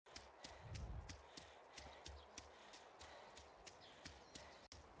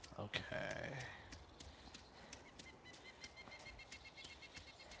Okay.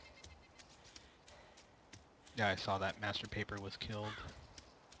 Yeah, I saw that Master Paper was killed.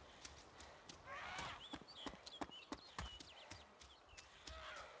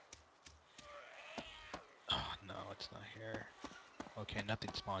 Oh, no, it's not here. Okay, nothing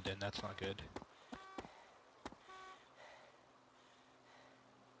spawned in. That's not good.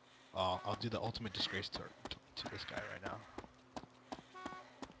 I'll do the ultimate disgrace to this guy right now.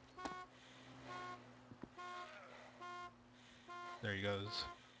 There he goes.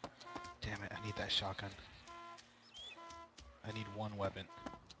 Damn it, I need that shotgun. I need one weapon.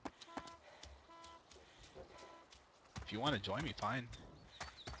 If you want to join me, fine.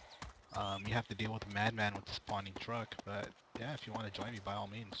 You have to deal with the madman with the spawning truck, but yeah, if you want to join me, by all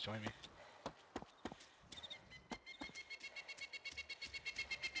means, join me.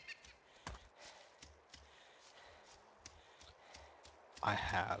 I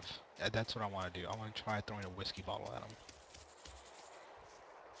have. That's what I want to do. I want to try throwing a whiskey bottle at him.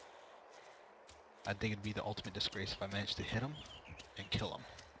 I think it'd be the ultimate disgrace if I managed to hit him and kill him.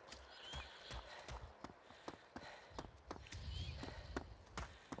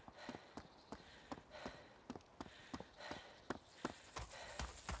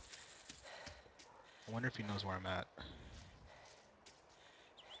 I wonder if he knows where I'm at.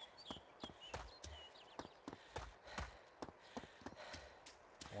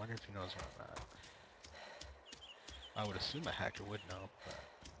 I wonder if he knows where I'm at. I would assume a hacker would know, but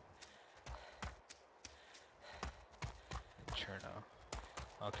sure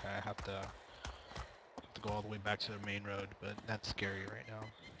no. Okay, I have to go all the way back to the main road, but that's scary right now.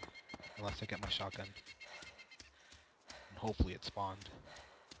 Unless I get my shotgun. And hopefully it spawned.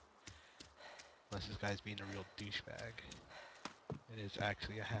 Unless this guy's being a real douchebag. It is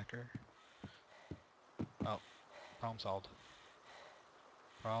actually a hacker. Oh, problem solved.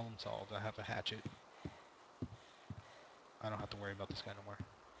 Problem solved. I have a hatchet. I don't have to worry about this guy no more.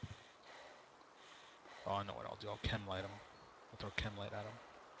 Oh, I know what I'll do. I'll chem light him. I'll throw chem light at him.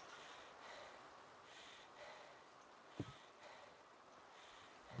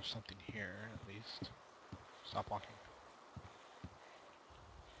 There's something here, at least. Stop walking.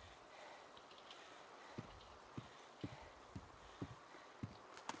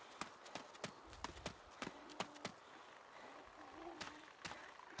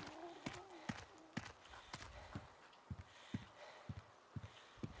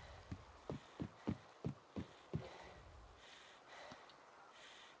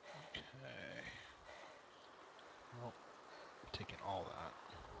 Okay. Well, I'm taking all that.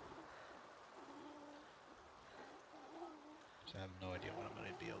 So I have no idea when I'm going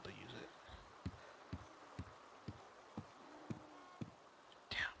to be able to use it.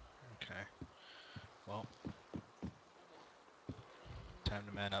 Damn. Okay. Well, time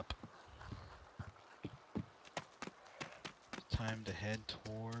to man up. It's time to head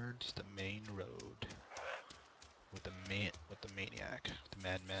towards the main road with the maniac, the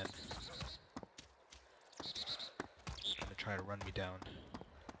madman. He's gonna try to run me down.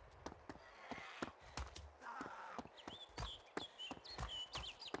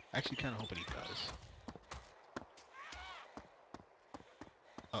 I actually kind of hoping he does.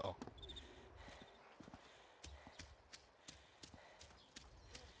 Uh-oh.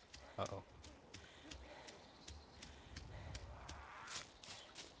 Uh-oh.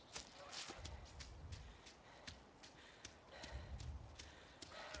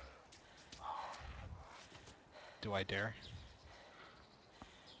 Do I dare?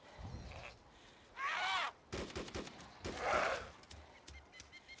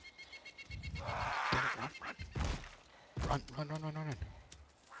 Damn it, run, run. Run, run, run, run, run, run.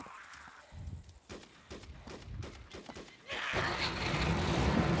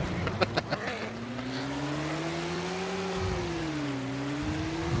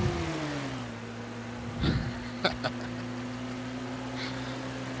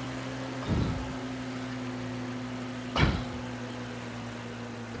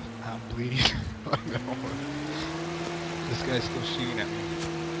 I'm bleeding. Oh no. This guy's still shooting at me.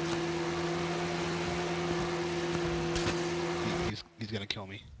 He's gonna kill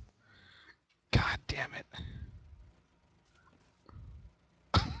me. God damn it.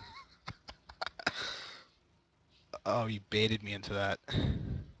 Oh, he baited me into that.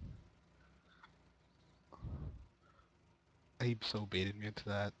 He so baited me into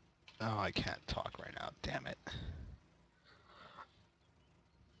that. Oh, I can't talk right now. Damn it.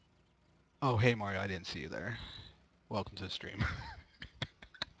 Oh, hey Mario, I didn't see you there. Welcome to the stream.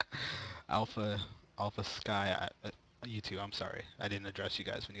 Alpha, Alpha Sky, you too, I'm sorry. I didn't address you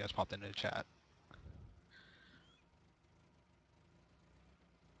guys when you guys popped into the chat.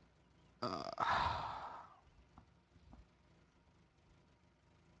 Uh,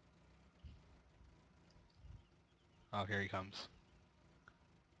 oh, here he comes.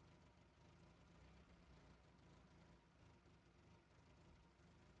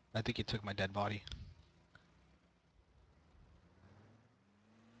 I think he took my dead body.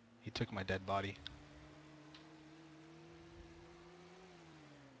 He took my dead body.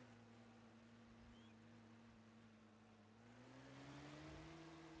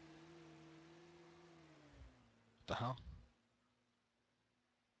 What the hell?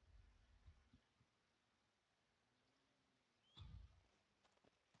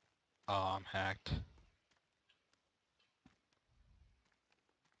 Oh, I'm hacked.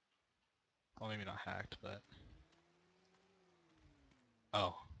 Well, maybe not hacked, but...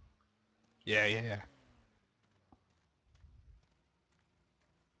 Oh. Yeah, yeah, yeah.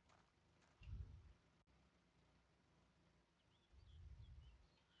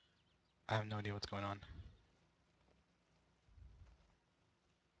 I have no idea what's going on.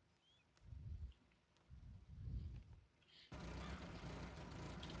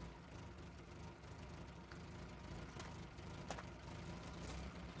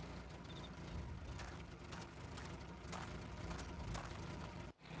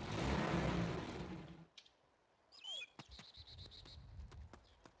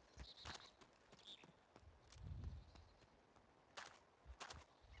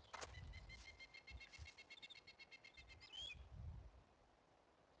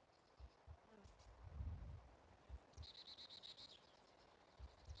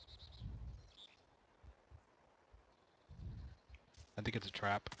 I think it's a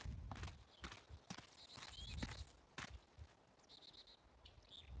trap.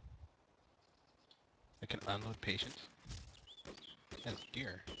 I can unload patients. That's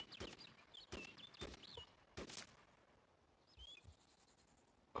gear.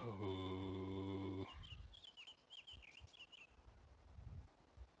 Oh.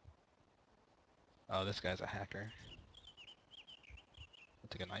 Oh, this guy's a hacker. I'll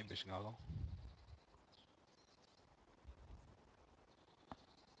take a night vision goggle.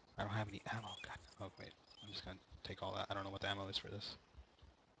 I don't have any ammo. God. Oh, wait. I'm just gonna take all that. I don't know what the ammo is for this.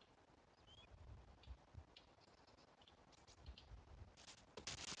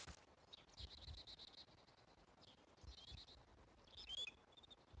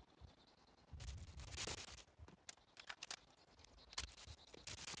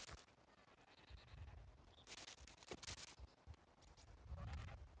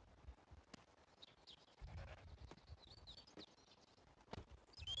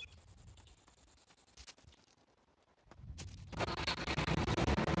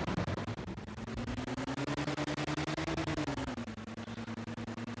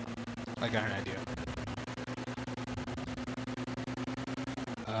 I got an idea.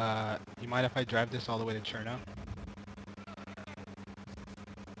 You mind if I drive this all the way to Cherno?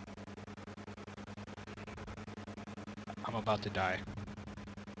 I'm about to die.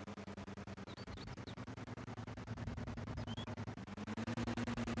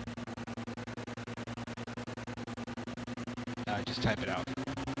 Just type it out, if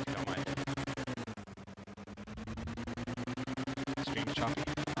you don't mind. Stream's choppy?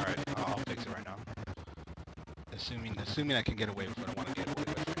 Alright, I'll fix it right now. Assuming I can get away with what I want to get away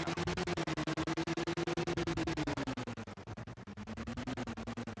with right now.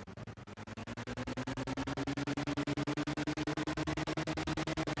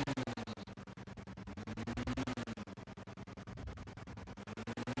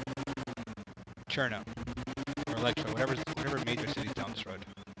 Cherno. Or Electro, whatever major city's down this road.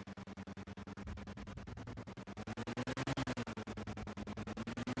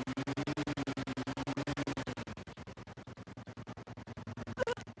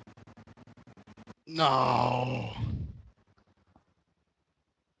 No!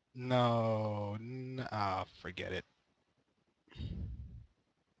 No. Forget it.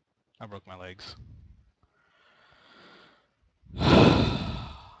 I broke my legs.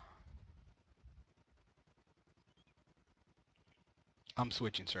 I'm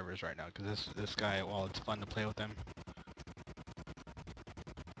switching servers right now because this guy, while it's fun to play with him,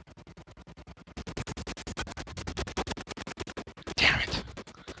 damn it!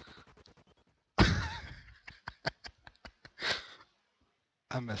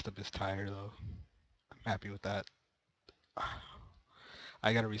 I messed up his tire though. I'm happy with that.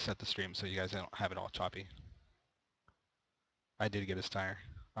 I gotta reset the stream so you guys don't have it all choppy. I did get his tire.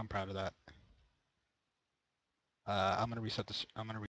 I'm proud of that. I'm gonna reset the. I'm gonna